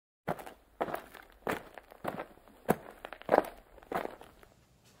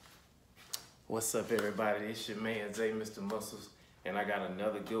What's up, everybody? It's your man Zay, Mr. Muscles, and I got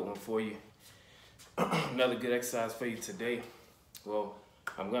another good one for you. Another good exercise for you today. Well,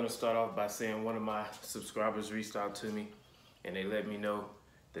 I'm gonna start off by saying one of my subscribers reached out to me, and they let me know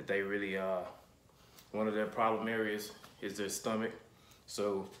that they really one of their problem areas is their stomach.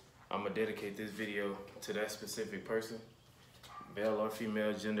 So I'm gonna dedicate this video to that specific person. Male or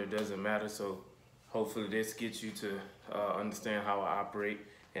female, gender doesn't matter. So hopefully this gets you to understand how I operate.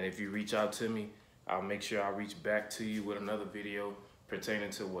 And if you reach out to me, I'll make sure I reach back to you with another video pertaining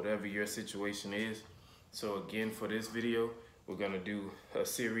to whatever your situation is. So again, for this video, we're gonna do a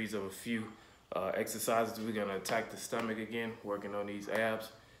series of a few exercises. We're gonna attack the stomach again, working on these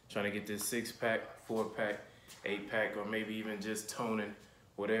abs, trying to get this 6-pack, 4-pack, 8-pack, or maybe even just toning,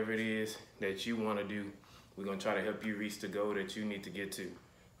 whatever it is that you wanna do. We're gonna try to help you reach the goal that you need to get to,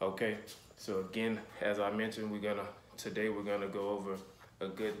 okay? So again, as I mentioned, today we're gonna go over a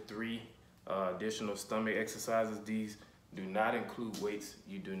good 3 additional stomach exercises. These do not include weights.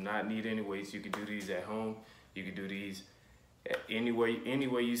 You do not need any weights. You can do these at home. You can do these any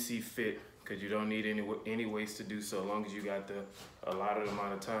way you see fit, because you don't need any weights to do so, as long as you got the allotted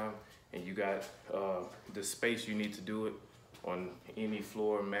amount of time and you got the space you need to do it on any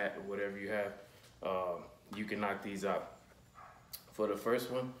floor, mat, or whatever you have. You can knock these out. For the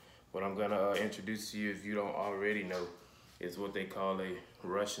first one, what I'm gonna introduce to you, if you don't already know, is what they call a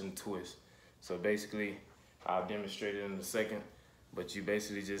Russian twist. So basically, I'll demonstrate it in a second, but you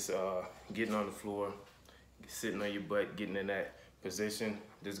basically just getting on the floor, sitting on your butt, getting in that position.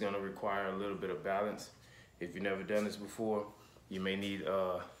 This is gonna require a little bit of balance. If you've never done this before, you may need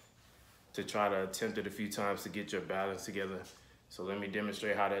to try to attempt it a few times to get your balance together. So let me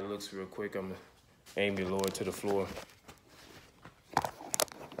demonstrate how that looks real quick. I'm gonna aim your lower to the floor.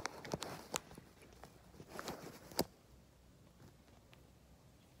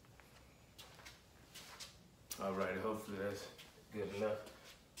 All right, hopefully that's good enough.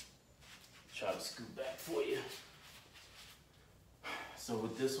 Try to scoot back for you. So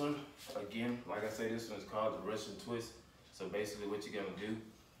with this one, again, like I say, this one is called the Russian twist. So basically what you're gonna do,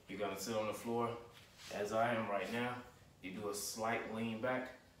 you're gonna sit on the floor, as I am right now. You do a slight lean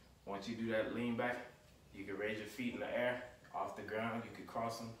back. Once you do that lean back, you can raise your feet in the air, off the ground. You can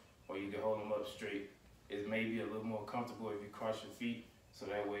cross them, or you can hold them up straight. It may be a little more comfortable if you cross your feet, so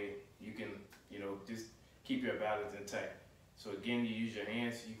that way you can, just keep your balance intact. So again, you use your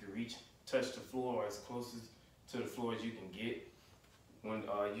hands, you can touch the floor, or as close to the floor as you can get. When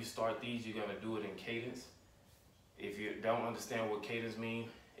you start these, you're gonna do it in cadence. If you don't understand what cadence means,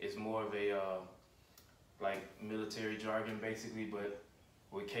 it's more of a like military jargon basically, but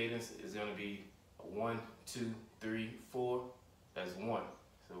with cadence, it's gonna be 1, 2, 3, 4. That's 1.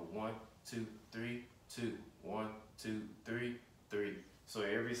 So 1, 2, 3, 2. 1, 2, 3, 3. So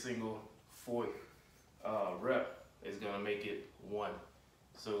every single fourth rep is gonna make it 1.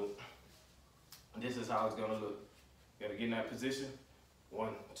 So this is how it's gonna look. You gotta get in that position.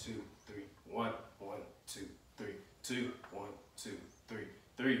 1, 2, 3. 1, 1, 2, 3. 2, 1, 2, 3.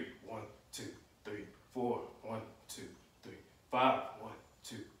 3, 1, 2, 3. 4, 1, 2, 3. 5, 1,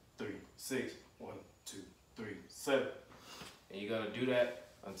 2, 3. 6, 1, 2, 3. 7. And you're gonna do that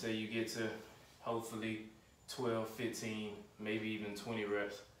until you get to hopefully 12, 15, maybe even 20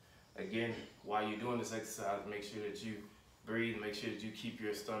 reps. Again, while you're doing this exercise, make sure that you breathe, make sure that you keep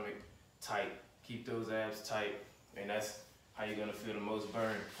your stomach tight. Keep those abs tight, and that's how you're gonna feel the most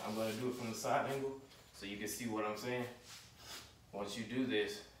burn. I'm gonna do it from the side angle so you can see what I'm saying. Once you do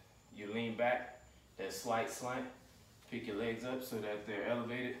this, you lean back, that slight slant, pick your legs up so that they're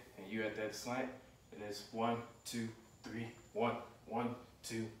elevated, and you're at that slant, and it's 1, 2, 3, 1, 1,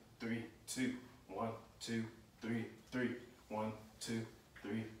 2, 3, 2, 1, 2, 3, 3, 1, 2,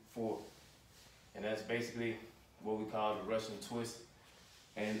 3, 4. And that's basically what we call the Russian twist.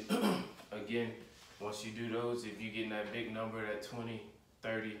 And again, once you do those, if you're getting that big number, that 20,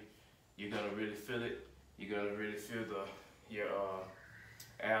 30, you're gonna really feel it. You're gonna really feel your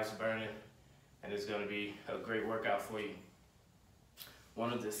abs burning, and it's gonna be a great workout for you.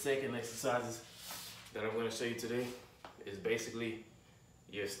 One of the second exercises that I'm gonna show you today is basically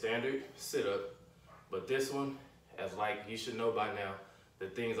your standard sit-up, but this one, as like you should know by now, the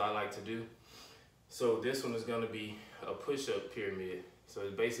things I like to do. So this one is gonna be a push-up pyramid. So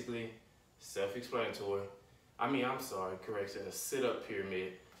it's basically self-explanatory. Correction, a sit-up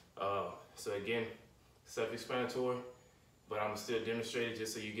pyramid. So again, self-explanatory, but I'm still demonstrating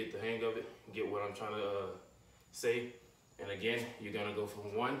just so you get the hang of it, get what I'm trying to say. And again, you're gonna go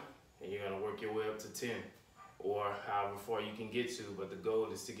from 1, and you're gonna work your way up to 10, or however far you can get to, but the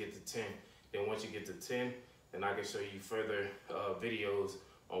goal is to get to 10. Then once you get to 10, then I can show you further videos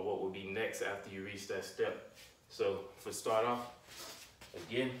on what will be next after you reach that step. So for start off,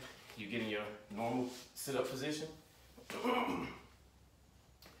 again, you get in your normal sit-up position.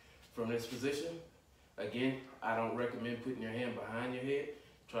 From this position, again, I don't recommend putting your hand behind your head.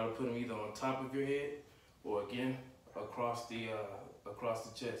 Try to put them either on top of your head or again across the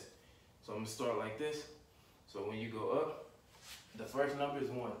chest. So I'm gonna start like this. So when you go up, the first number is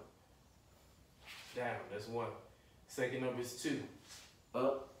 1. Down, that's 1. Second number is 2.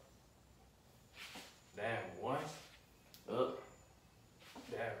 Up, down, 1. Up,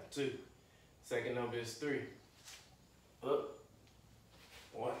 down, 2. Second number is 3. Up,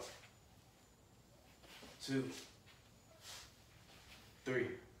 1, 2, 3.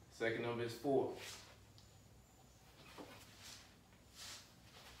 Second number is 4.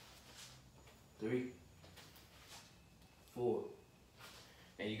 3, 4.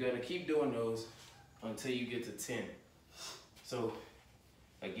 And you're gonna keep doing those until you get to 10. So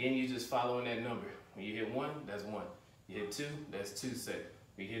again, you're just following that number. When you hit 1, that's 1. You hit 2, that's 2 sets.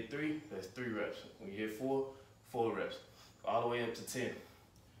 When you hit 3, that's 3 reps. When you hit 4, 4 reps. All the way up to 10.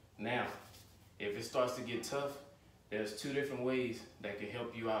 Now, if it starts to get tough, there's 2 different ways that can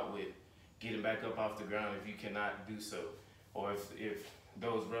help you out with getting back up off the ground if you cannot do so. Or if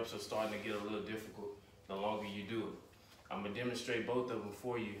those reps are starting to get a little difficult the longer you do it. I'm gonna demonstrate both of them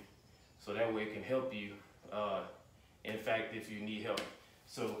for you so that way it can help you, in fact, if you need help.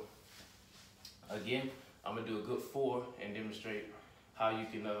 So again, I'm gonna do a good 4 and demonstrate how you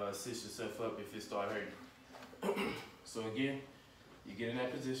can assist yourself up if it starts hurting. So again, you get in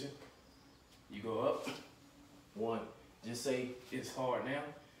that position, you go up, 1. Just say it's hard now.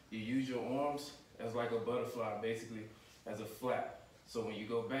 You use your arms as like a butterfly, basically as a flap. So when you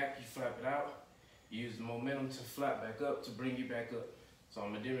go back, you flap it out. You use the momentum to flap back up to bring you back up. So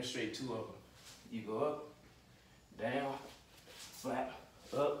I'm gonna demonstrate 2 of them. You go up, down, flap,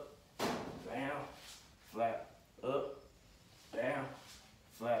 up, down, flap, up, down,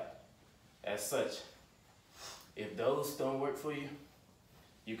 flap. As such, if those don't work for you,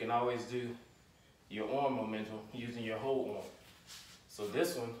 you can always do your arm momentum using your whole arm. So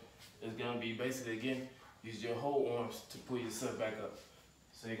this one is gonna be basically, again, use your whole arms to pull yourself back up.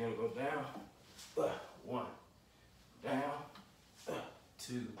 So you're gonna go down, 1, down,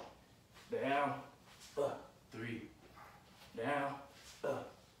 2, down, 3, down,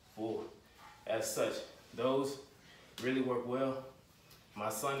 4. As such, those really work well. My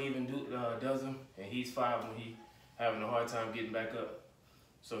son even does them, and he's 5 when he having a hard time getting back up.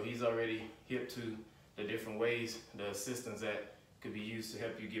 So he's already hip to the different ways, the assistance that could be used to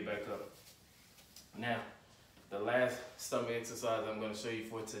help you get back up. Now, the last stomach exercise I'm going to show you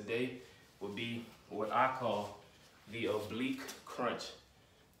for today will be what I call the oblique crunch.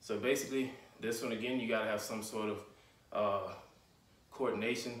 So basically, this one again, you got to have some sort of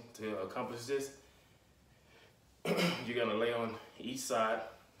coordination to accomplish this. You're going to lay on each side.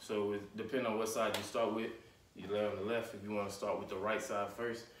 So depending on what side you start with, you lay on the left if you want to start with the right side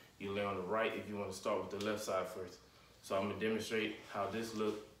first. You lay on the right if you want to start with the left side first. So I'm going to demonstrate how this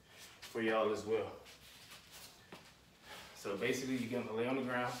looks for y'all as well. So basically, you're going to lay on the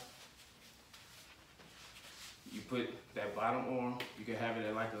ground. You put that bottom arm, you can have it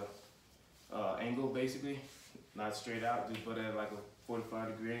at like a angle basically, not straight out, just put it at like a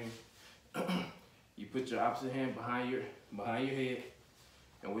 45-degree angle. You put your opposite hand behind your head,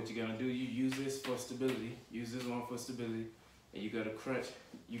 and what you're gonna do, you use this for stability. Use this one for stability, and you gotta crunch.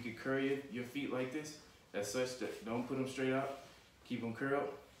 You can curl your feet like this, as such that don't put them straight out. Keep them curled,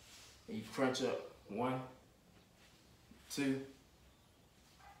 and you crunch up 1, 2,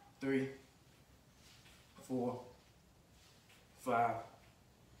 3, 4, 5.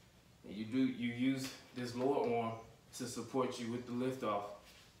 And you use this lower arm to support you with the lift off,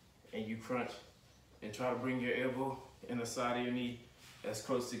 and you crunch and try to bring your elbow and the side of your knee as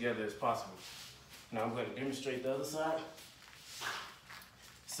close together as possible. Now I'm going to demonstrate the other side.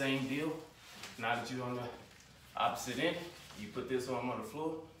 Same deal. Now that you're on the opposite end, you put this arm on the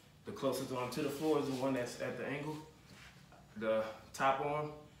floor. The closest arm to the floor is the one that's at the angle. The top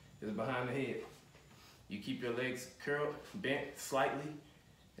arm is behind the head. You keep your legs curled, bent slightly,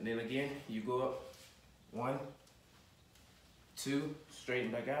 and then again, you go up 1, 2,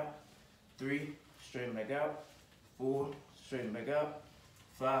 straighten back out, 3, straighten back out, 4, straighten back out,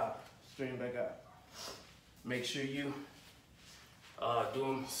 5, straighten back out. Make sure you do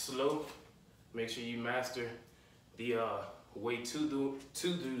them slow. Make sure you master the way to do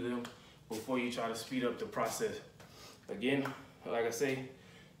them before you try to speed up the process. Again, like I say,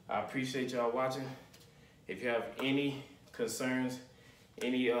 I appreciate y'all watching. If you have any concerns,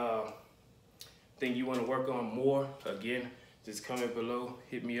 any thing you want to work on more, again, just comment below,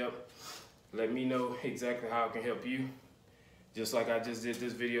 hit me up. Let me know exactly how I can help you. Just like I just did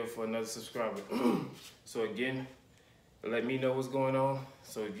this video for another subscriber. So again, let me know what's going on.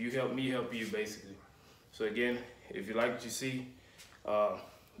 So you help me help you, basically. So again, if you like what you see,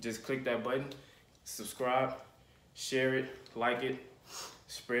 just click that button, subscribe, share it, like it,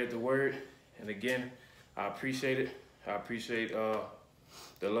 spread the word. And again, I appreciate it. I appreciate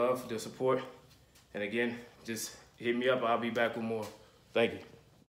the love, the support. And again, just hit me up. I'll be back with more. Thank you.